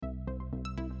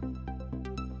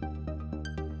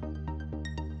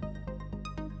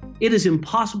it is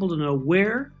impossible to know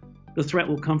where the threat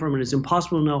will come from, and it's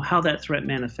impossible to know how that threat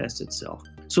manifests itself.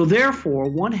 So therefore,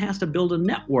 one has to build a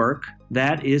network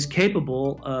that is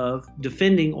capable of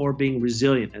defending or being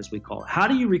resilient, as we call it. How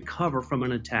do you recover from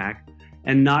an attack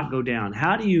and not go down?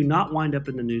 How do you not wind up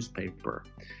in the newspaper?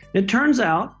 It turns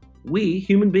out we,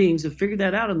 human beings, have figured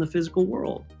that out in the physical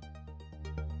world.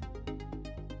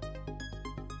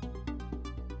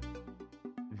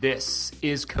 This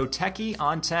is Kotecki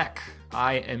on Tech.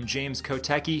 I am James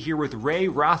Kotecki here with Ray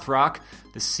Rothrock,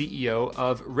 the CEO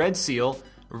of RedSeal.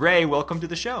 Ray, welcome to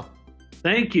the show.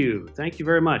 Thank you. Thank you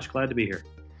very much. Glad to be here.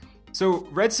 So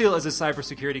RedSeal is a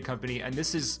cybersecurity company, and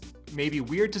this is maybe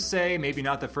weird to say, maybe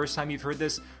not the first time you've heard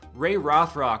this. Ray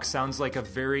Rothrock sounds like a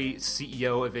very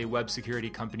CEO of a web security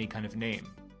company kind of name.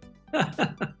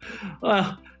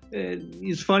 Well,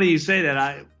 it's funny you say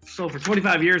that. So for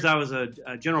 25 years, I was a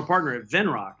general partner at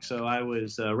Venrock. So I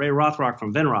was Ray Rothrock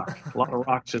from Venrock. A lot of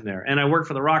rocks in there. And I worked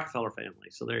for the Rockefeller family.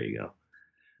 So there you go.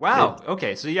 Wow.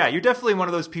 Okay. So yeah, you're definitely one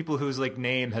of those people whose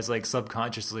name has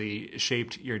subconsciously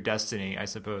shaped your destiny, I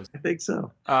suppose. I think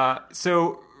so.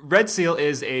 So RedSeal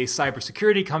is a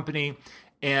cybersecurity company.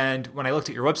 And when I looked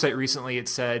at your website recently, it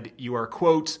said you are,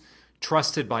 quote,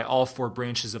 trusted by all four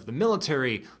branches of the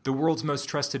military, the world's most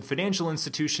trusted financial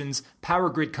institutions, power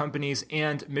grid companies,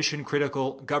 and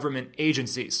mission-critical government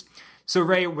agencies. So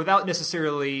Ray, without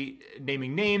necessarily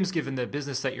naming names, given the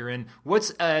business that you're in, what's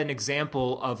an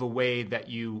example of a way that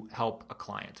you help a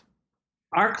client?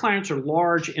 Our clients are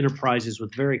large enterprises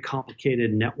with very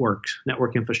complicated network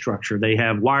infrastructure. They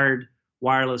have wired,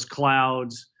 wireless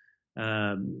clouds,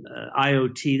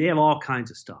 IoT. They have all kinds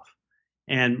of stuff.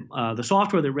 And the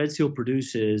software that RedSeal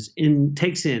produces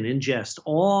ingests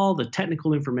all the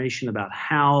technical information about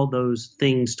how those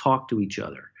things talk to each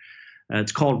other.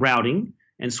 It's called routing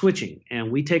and switching.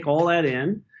 And we take all that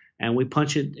in and we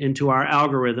punch it into our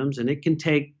algorithms. And it can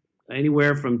take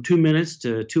anywhere from 2 minutes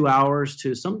to 2 hours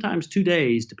to sometimes 2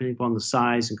 days, depending upon the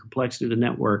size and complexity of the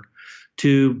network,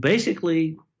 to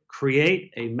basically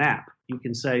create a map. You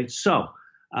can say,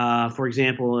 for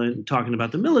example, in talking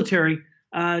about the military,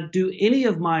 do any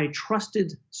of my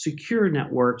trusted secure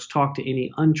networks talk to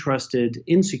any untrusted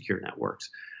insecure networks?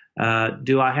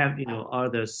 Do I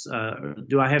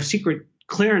have secret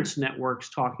clearance networks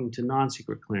talking to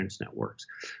non-secret clearance networks?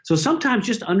 So sometimes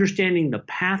just understanding the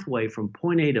pathway from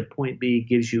point A to point B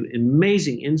gives you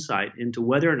amazing insight into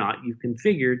whether or not you've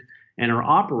configured and are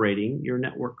operating your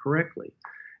network correctly.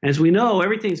 As we know,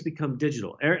 everything's become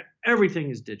digital. Everything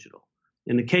is digital.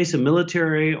 In the case of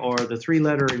military or the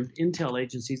three-letter intel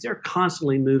agencies, they're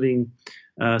constantly moving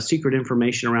secret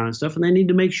information around and stuff, and they need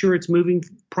to make sure it's moving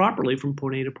properly from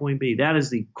point A to point B. That is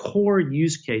the core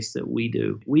use case that we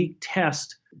do. We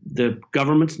test the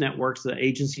government's networks, the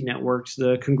agency networks,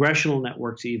 the congressional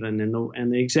networks even,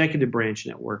 and the executive branch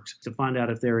networks to find out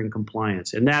if they're in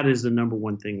compliance. And that is the number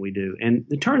one thing we do. And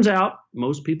it turns out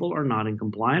most people are not in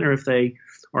compliance, or if they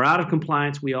are out of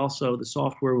compliance, the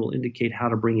software will indicate how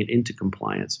to bring it into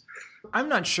compliance. I'm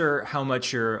not sure how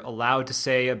much you're allowed to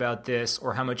say about this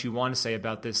or how much you want to say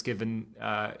about this given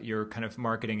your kind of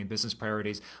marketing and business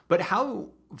priorities, but how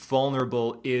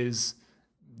vulnerable is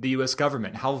the U.S.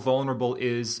 government? How vulnerable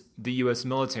is the U.S.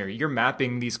 military? You're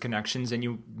mapping these connections, and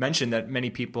you mentioned that many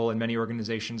people and many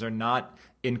organizations are not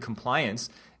in compliance.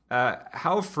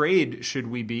 How afraid should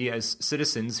we be as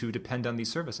citizens who depend on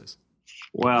these services?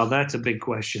 Well, that's a big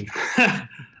question.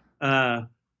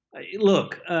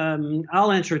 Look,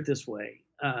 I'll answer it this way.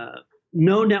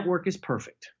 No network is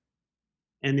perfect.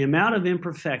 And the amount of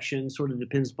imperfection sort of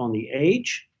depends upon the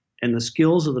age and the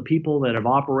skills of the people that have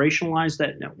operationalized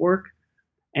that network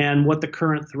and what the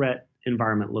current threat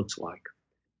environment looks like.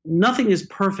 Nothing is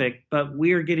perfect, but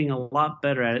we are getting a lot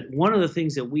better at it. One of the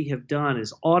things that we have done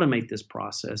is automate this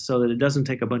process so that it doesn't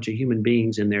take a bunch of human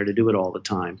beings in there to do it all the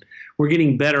time. We're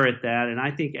getting better at that. And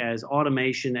I think as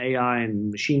automation, AI,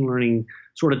 and machine learning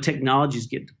sort of technologies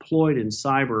get deployed in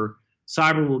cyber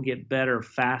will get better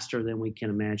faster than we can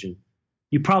imagine.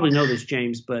 You probably know this,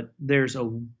 James, but there's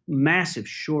a massive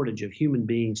shortage of human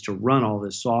beings to run all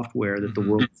this software that the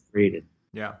world has created.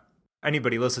 Yeah.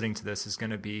 Anybody listening to this is going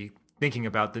to be thinking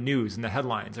about the news and the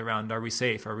headlines around, are we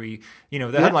safe? Are we,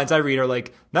 the headlines I read are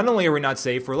like, not only are we not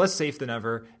safe, we're less safe than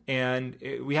ever. And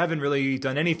we haven't really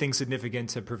done anything significant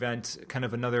to prevent kind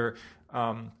of another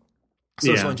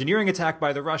social engineering attack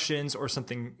by the Russians or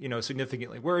something,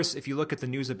 significantly worse. If you look at the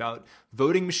news about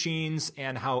voting machines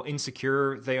and how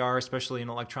insecure they are, especially in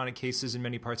electronic cases in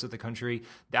many parts of the country,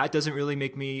 that doesn't really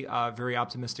make me very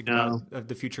optimistic about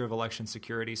the future of election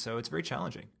security. So it's very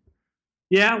challenging.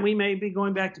 Yeah, we may be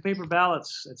going back to paper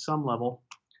ballots at some level.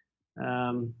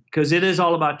 Because it is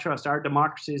all about trust. Our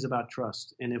democracy is about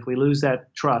trust. And if we lose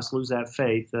that trust, lose that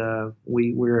faith,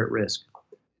 we're at risk.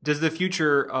 Does the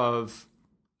future of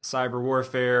cyber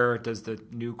warfare, does the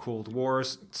new Cold War,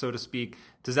 so to speak,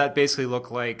 does that basically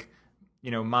look like,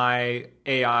 my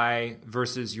AI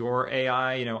versus your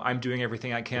AI? I'm doing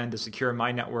everything I can to secure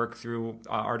my network through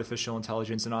artificial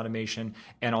intelligence and automation,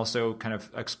 and also kind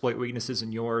of exploit weaknesses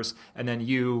in yours. And then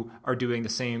you are doing the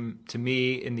same to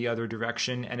me in the other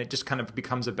direction. And it just kind of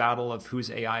becomes a battle of whose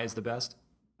AI is the best.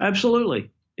 Absolutely.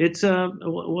 It's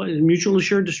mutual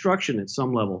assured destruction at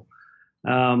some level.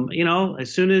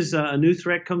 As soon as a new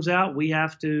threat comes out, we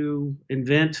have to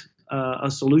invent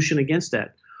a solution against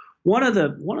that. One of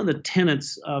the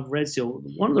tenets of RedSeal,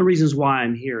 one of the reasons why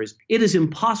I'm here, is it is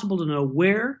impossible to know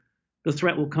where the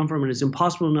threat will come from, and it's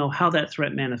impossible to know how that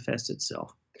threat manifests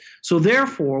itself. So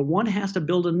therefore, one has to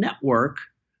build a network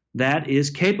that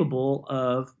is capable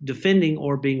of defending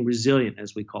or being resilient,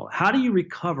 as we call it. How do you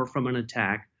recover from an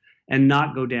attack and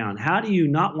not go down? How do you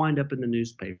not wind up in the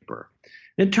newspaper?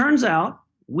 It turns out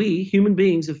we, human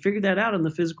beings, have figured that out in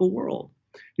the physical world.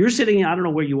 You're sitting, I don't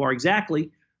know where you are exactly,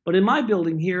 but in my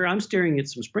building here, I'm staring at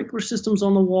some sprinkler systems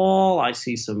on the wall. I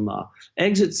see some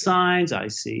exit signs. I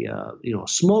see, a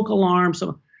smoke alarm.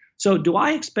 So do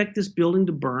I expect this building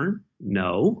to burn?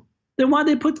 No. Then why'd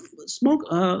they put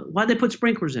why'd they put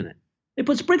sprinklers in it? They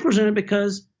put sprinklers in it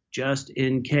because just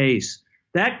in case.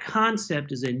 That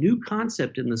concept is a new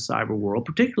concept in the cyber world,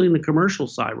 particularly in the commercial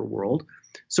cyber world.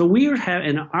 So we have,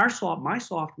 and my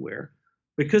software,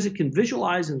 because it can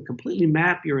visualize and completely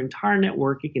map your entire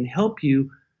network, it can help you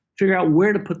figure out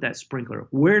where to put that sprinkler,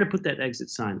 where to put that exit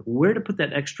sign, where to put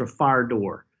that extra fire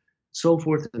door, so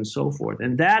forth and so forth.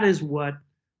 And that is what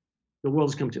the world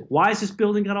has come to. Why has this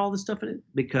building got all this stuff in it?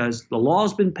 Because the law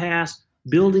has been passed,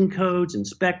 building codes,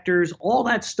 inspectors, all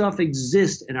that stuff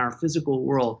exists in our physical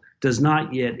world, does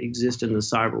not yet exist in the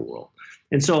cyber world.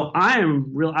 And so I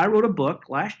wrote a book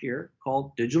last year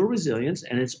called Digital Resilience,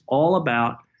 and it's all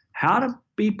about how to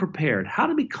be prepared, how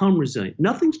to become resilient.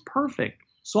 Nothing's perfect.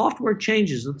 Software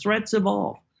changes, the threats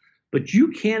evolve, but you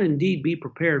can indeed be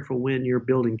prepared for when your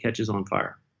building catches on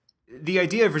fire. The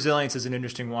idea of resilience is an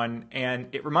interesting one, and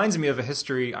it reminds me of a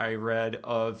history I read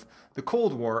of the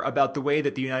Cold War about the way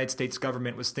that the United States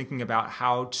government was thinking about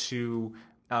how to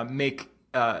make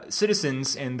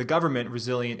citizens and the government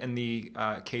resilient in the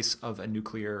case of a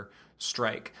nuclear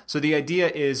strike. So the idea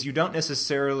is you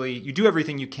do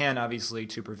everything you can, obviously,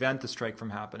 to prevent the strike from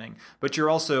happening, but you're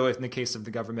also, in the case of the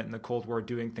government in the Cold War,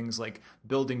 doing things like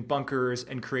building bunkers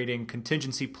and creating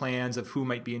contingency plans of who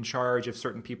might be in charge if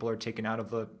certain people are taken out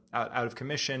of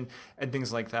commission and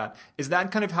things like that. Is that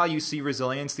kind of how you see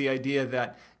resilience, the idea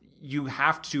that you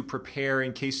have to prepare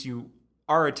in case you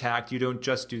are attacked? You don't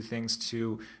just do things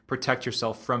to protect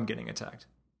yourself from getting attacked.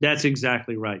 That's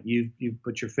exactly right. You've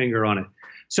put your finger on it.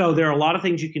 So there are a lot of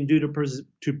things you can do to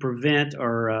prevent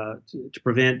I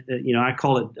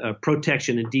call it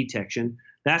protection and detection.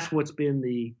 That's what's been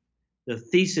the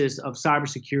thesis of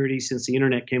cybersecurity since the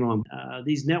internet came on.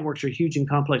 These networks are huge and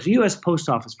complex. The U.S. Post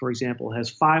Office, for example, has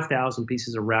 5,000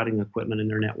 pieces of routing equipment in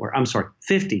their network. I'm sorry,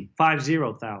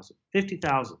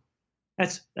 50,000.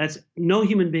 That's no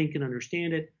human being can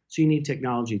understand it. So you need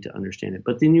technology to understand it.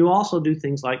 But then you also do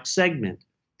things like segment.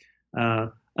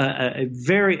 A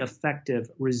very effective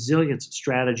resilience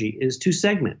strategy is to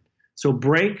segment. So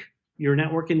break your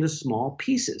network into small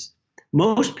pieces.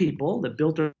 Most people that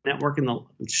built their network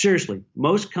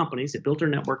most companies that built their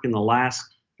network in the last,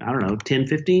 10,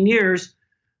 15 years,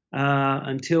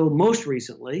 until most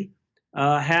recently,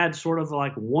 had sort of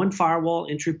like one firewall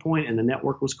entry point, and the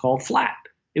network was called flat.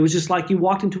 It was just like you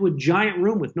walked into a giant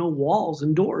room with no walls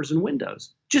and doors and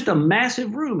windows, just a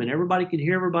massive room, and everybody could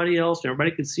hear everybody else, and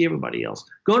everybody could see everybody else.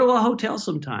 Go to a hotel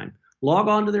sometime, log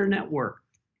on to their network,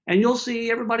 and you'll see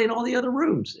everybody in all the other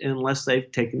rooms, unless they've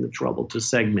taken the trouble to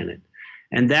segment it.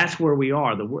 And that's where we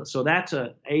are. So that's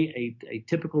a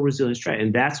typical resilience strategy.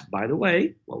 And that's, by the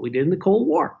way, what we did in the Cold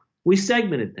War. We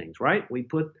segmented things, right? We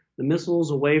put the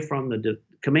missiles away from the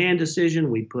command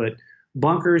decision. We put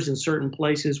bunkers in certain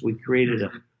places. We created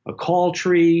a call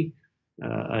tree,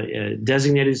 a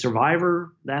designated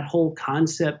survivor. That whole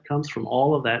concept comes from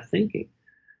all of that thinking.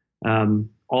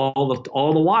 All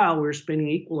the while, we're spending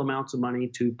equal amounts of money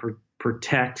to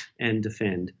protect and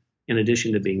defend, in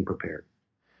addition to being prepared.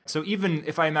 So even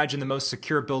if I imagine the most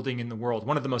secure building in the world,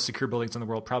 one of the most secure buildings in the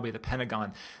world, probably the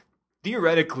Pentagon,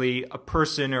 theoretically, a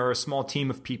person or a small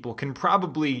team of people can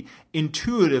probably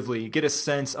intuitively get a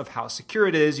sense of how secure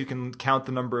it is. You can count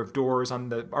the number of doors on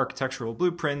the architectural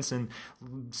blueprints and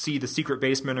see the secret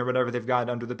basement or whatever they've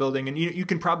got under the building. And you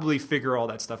can probably figure all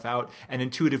that stuff out and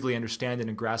intuitively understand it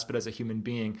and grasp it as a human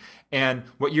being. And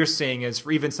what you're saying is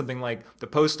for even something like the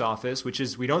post office, which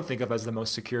is we don't think of as the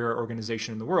most secure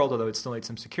organization in the world, although it still needs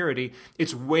some security,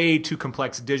 it's way too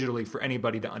complex digitally for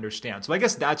anybody to understand. So I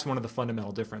guess that's one of the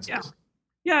fundamental differences.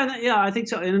 Yeah, I think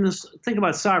so. And think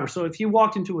about cyber. So if you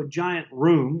walked into a giant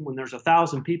room when there's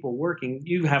 1,000 people working,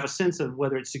 you have a sense of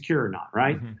whether it's secure or not,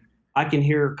 right? Mm-hmm. I can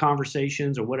hear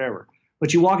conversations or whatever.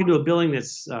 But you walk into a building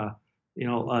that's,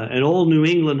 an old New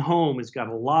England home has got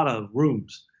a lot of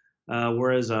rooms,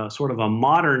 whereas a sort of a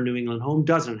modern New England home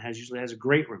usually has a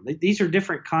great room. These are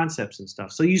different concepts and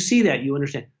stuff. So you see that, you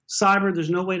understand. Cyber,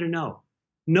 there's no way to know.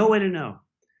 No way to know.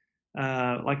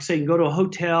 Like say, you can go to a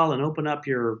hotel and open up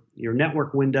your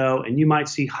network window, and you might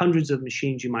see hundreds of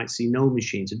machines. You might see no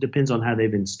machines. It depends on how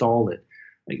they've installed it.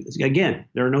 Again,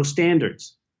 there are no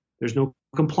standards. There's no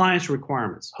compliance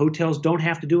requirements. Hotels don't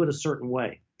have to do it a certain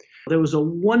way. There was a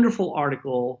wonderful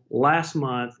article last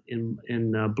month in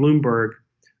Bloomberg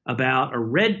about a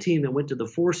red team that went to the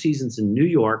Four Seasons in New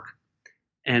York,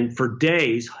 and for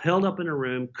days held up in a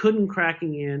room, couldn't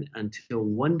cracking in until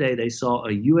one day they saw a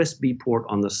USB port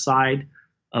on the side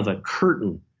of a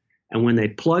curtain. And when they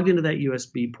plugged into that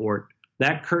USB port,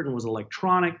 that curtain was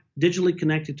electronic, digitally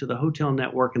connected to the hotel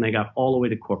network, and they got all the way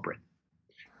to corporate.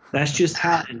 That's just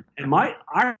how, and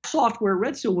our software,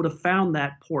 RedSeal, would have found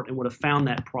that port and would have found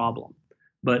that problem.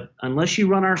 But unless you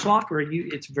run our software,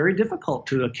 it's very difficult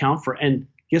to account for. And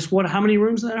guess what? How many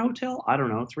rooms in that hotel? I don't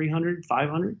know, 300,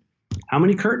 500? How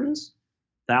many curtains?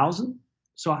 1,000?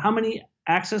 So how many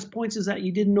access points is that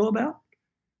you didn't know about?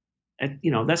 And,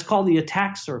 that's called the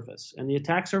attack surface. And the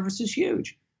attack surface is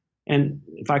huge. And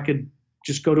if I could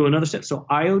just go to another step. So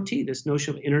IoT, this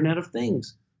notion of Internet of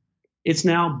Things, it's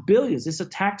now billions. This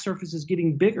attack surface is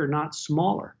getting bigger, not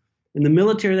smaller. In the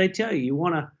military, they tell you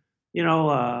want to, you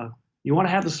want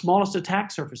to have the smallest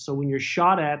attack surface. So when you're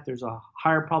shot at, there's a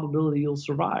higher probability you'll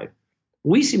survive.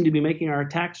 We seem to be making our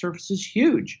attack surfaces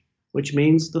huge, which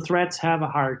means the threats have a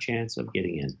higher chance of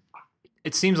getting in.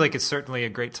 It seems like it's certainly a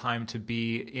great time to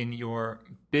be in your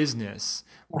business.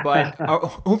 But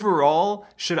overall,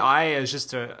 should I, as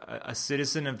just a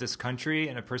citizen of this country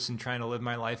and a person trying to live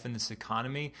my life in this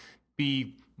economy,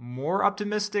 be more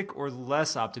optimistic or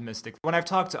less optimistic? When I've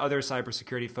talked to other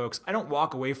cybersecurity folks, I don't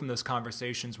walk away from those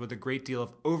conversations with a great deal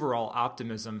of overall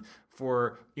optimism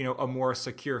for, a more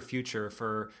secure future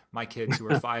for my kids who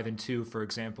are 5 and 2, for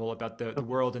example, about the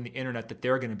world and the internet that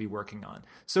they're going to be working on.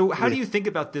 So how do you think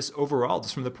about this overall,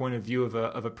 just from the point of view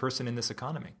of a person in this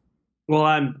economy? Well,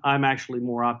 I'm actually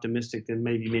more optimistic than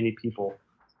maybe many people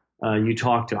you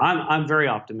talk to. I'm very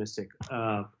optimistic.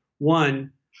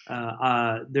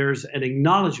 There's an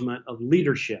acknowledgement of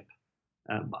leadership.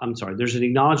 There's an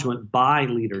acknowledgement by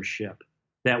leadership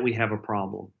that we have a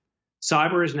problem.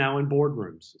 Cyber is now in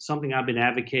boardrooms, something I've been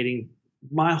advocating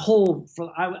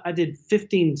I did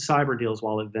 15 cyber deals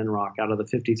while at Venrock out of the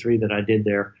 53 that I did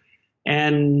there.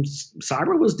 And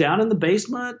cyber was down in the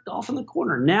basement, off in the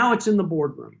corner. Now it's in the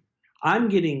boardroom. I'm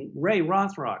getting Ray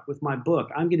Rothrock with my book.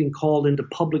 I'm getting called into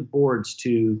public boards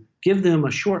to give them a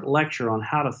short lecture on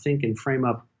how to think and frame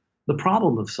up the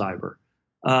problem of cyber.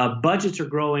 Budgets are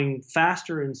growing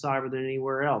faster in cyber than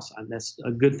anywhere else. And that's a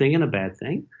good thing and a bad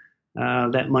thing.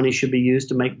 That money should be used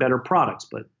to make better products.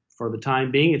 But for the time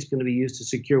being, it's going to be used to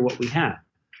secure what we have.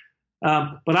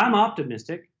 But I'm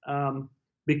optimistic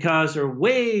because there are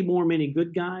way more many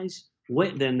good guys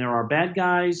than there are bad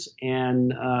guys.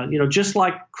 And, just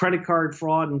like credit card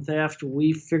fraud and theft,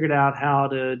 we figured out how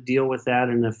to deal with that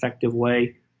in an effective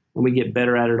way, and we get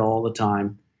better at it all the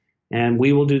time. And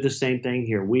we will do the same thing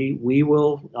here. We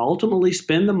will ultimately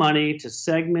spend the money to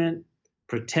segment,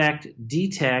 protect,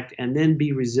 detect, and then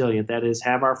be resilient. That is,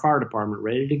 have our fire department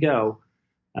ready to go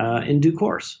in due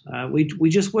course. We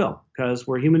just will, because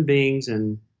we're human beings,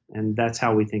 and that's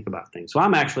how we think about things. So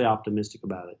I'm actually optimistic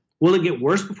about it. Will it get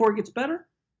worse before it gets better?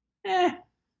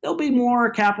 There'll be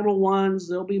more Capital Ones.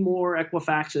 There'll be more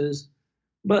Equifaxes.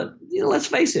 But let's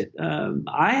face it,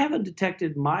 I haven't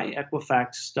detected my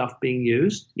Equifax stuff being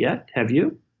used yet. Have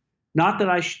you? Not that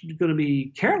I'm going to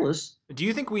be careless. Do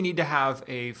you think we need to have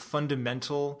a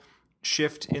fundamental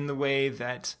shift in the way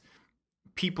that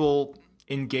people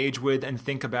engage with and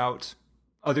think about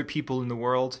other people in the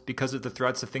world because of the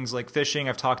threats of things like phishing.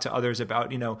 I've talked to others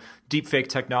about, deepfake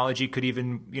technology could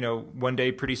even, one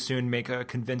day pretty soon make a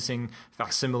convincing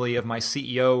facsimile of my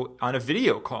CEO on a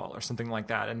video call or something like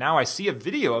that. And now I see a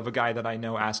video of a guy that I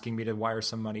know asking me to wire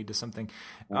some money to something.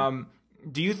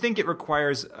 Do you think it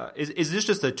requires, is this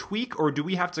just a tweak, or do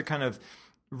we have to kind of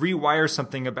rewire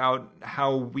something about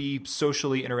how we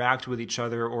socially interact with each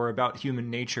other or about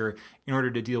human nature in order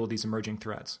to deal with these emerging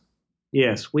threats?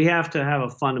 Yes, we have to have a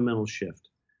fundamental shift.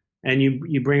 And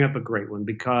you bring up a great one,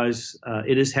 because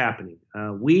it is happening.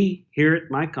 We here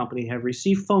at my company have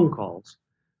received phone calls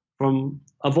from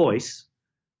a voice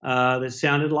that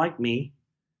sounded like me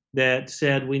that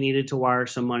said we needed to wire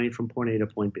some money from point A to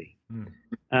point B.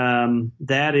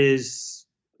 That is,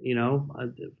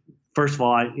 first of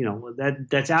all,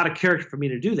 that's out of character for me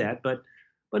to do that, but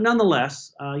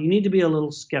nonetheless, you need to be a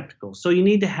little skeptical. So you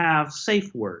need to have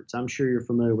safe words. I'm sure you're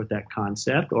familiar with that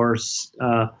concept, or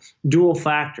dual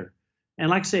factor. And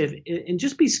like I say, and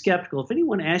just be skeptical. If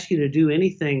anyone asks you to do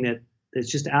anything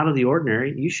that's just out of the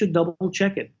ordinary, you should double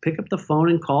check it. Pick up the phone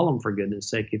and call them, for goodness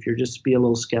sake, if you're just be a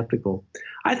little skeptical.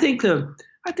 I think that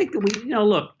we,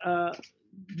 look,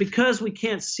 because we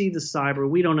can't see the cyber,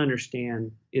 we don't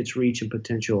understand its reach and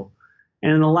potential.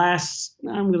 And in the last,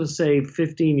 I'm going to say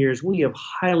 15 years, we have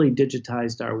highly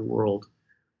digitized our world.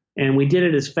 And we did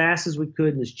it as fast as we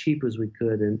could and as cheap as we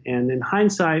could. And in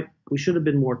hindsight, we should have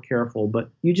been more careful,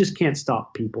 but you just can't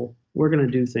stop people. We're going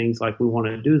to do things like we want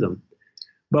to do them.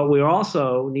 But we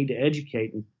also need to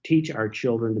educate and teach our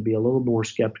children to be a little more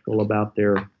skeptical about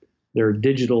their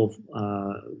digital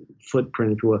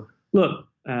footprint. Look,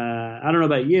 I don't know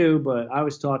about you, but I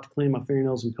was taught to clean my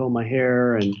fingernails and comb my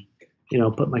hair and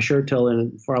put my shirt tail in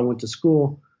before I went to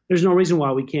school. There's no reason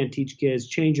why we can't teach kids,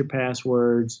 change your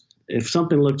passwords. If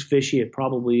something looks fishy, it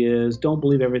probably is. Don't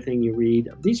believe everything you read.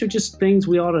 These are just things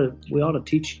we ought to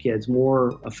teach kids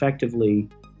more effectively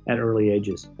at early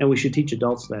ages. And we should teach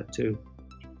adults that too.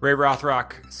 Ray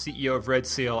Rothrock, CEO of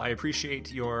RedSeal, I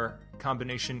appreciate your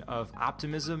combination of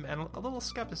optimism and a little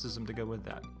skepticism to go with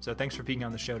that. So thanks for being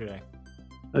on the show today.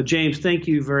 James, thank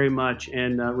you very much.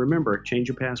 And remember, change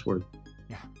your password.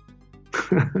 Yeah.